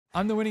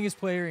I'm the winningest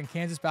player in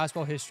Kansas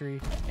basketball history,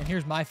 and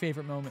here's my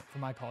favorite moment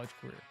from my college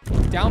career.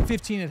 Down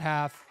 15 at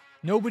half,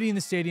 nobody in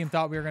the stadium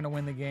thought we were going to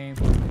win the game.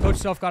 Coach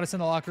Self got us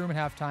in the locker room at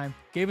halftime,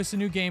 gave us a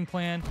new game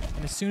plan,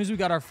 and as soon as we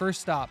got our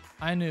first stop,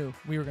 I knew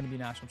we were going to be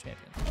national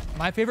champions.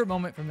 My favorite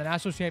moment from the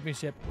national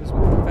championship was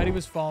when confetti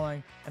was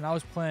falling and I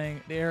was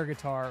playing the air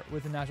guitar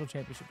with the national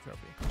championship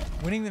trophy.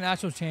 Winning the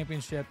national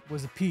championship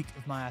was the peak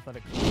of my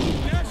athletic career.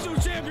 National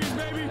champions,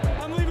 baby!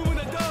 I'm leaving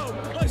with a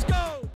dub. Let's go!